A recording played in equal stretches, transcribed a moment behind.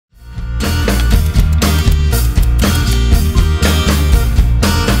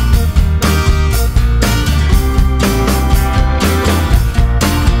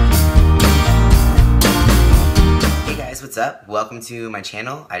welcome to my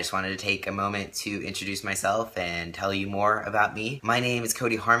channel. I just wanted to take a moment to introduce myself and tell you more about me. My name is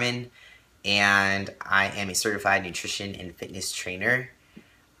Cody Harmon, and I am a certified nutrition and fitness trainer.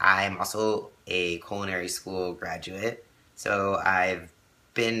 I'm also a culinary school graduate, so I've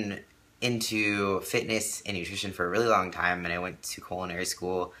been into fitness and nutrition for a really long time, and I went to culinary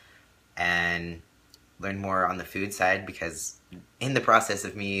school and learned more on the food side because in the process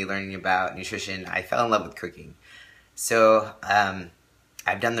of me learning about nutrition, I fell in love with cooking. So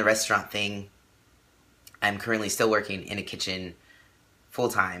I've done the restaurant thing. I'm currently still working in a kitchen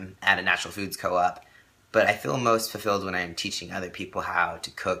full-time at a natural foods co-op, but I feel most fulfilled when I'm teaching other people how to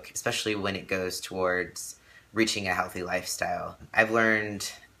cook, especially when it goes towards reaching a healthy lifestyle. I've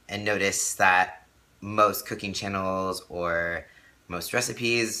learned and noticed that most cooking channels or most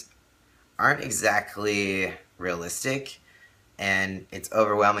recipes aren't exactly realistic, and it's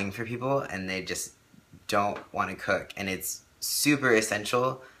overwhelming for people, and they just don't want to cook. And it's super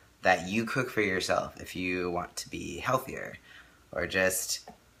essential that you cook for yourself if you want to be healthier, or just,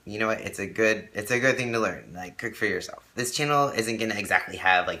 you know what, it's a good thing to learn, like cook for yourself. This channel isn't gonna exactly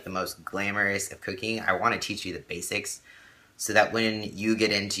have like the most glamorous of cooking. I want to teach you the basics so that when you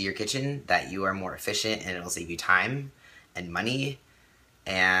get into your kitchen that you are more efficient, and it'll save you time and money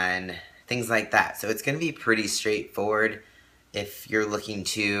and things like that. So it's gonna be pretty straightforward. If you're looking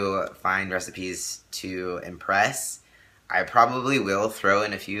to find recipes to impress, I probably will throw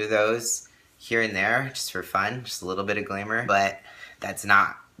in a few of those here and there just for fun, just a little bit of glamour, but that's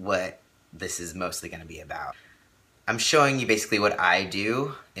not what this is mostly going to be about. I'm showing you basically what I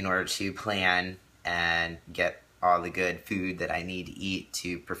do in order to plan and get all the good food that I need to eat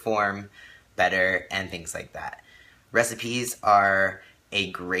to perform better and things like that. Recipes are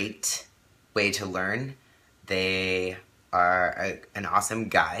a great way to learn. They are an awesome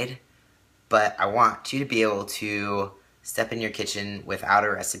guide, but I want you to be able to step in your kitchen without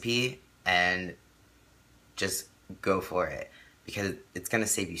a recipe and just go for it, because it's going to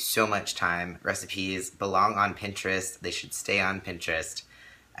save you so much time. Recipes belong on Pinterest. They should stay on Pinterest,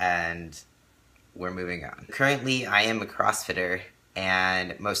 and we're moving on. Currently, I am a CrossFitter,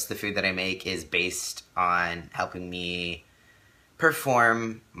 and most of the food that I make is based on helping me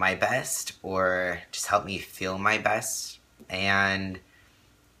perform my best or just help me feel my best. And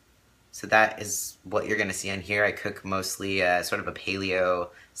so that is what you're gonna see on here. I cook mostly sort of a paleo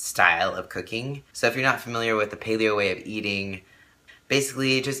style of cooking. So if you're not familiar with the paleo way of eating,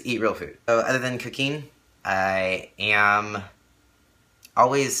 basically just eat real food. So other than cooking, I am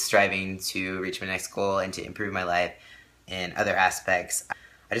always striving to reach my next goal and to improve my life in other aspects.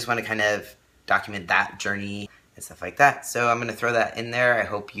 I just want to kind of document that journey and stuff like that. So I'm gonna throw that in there. I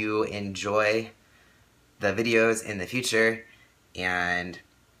hope you enjoy the videos in the future, and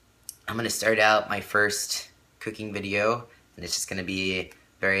I'm gonna start out my first cooking video, and it's just gonna be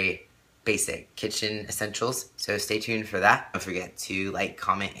very basic kitchen essentials, so stay tuned for that. Don't forget to like,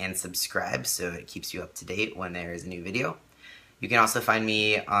 comment, and subscribe so it keeps you up to date when there is a new video. You can also find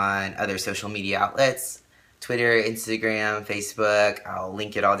me on other social media outlets, Twitter, Instagram, Facebook. I'll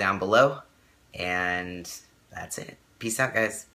link it all down below, and that's it. Peace out, guys.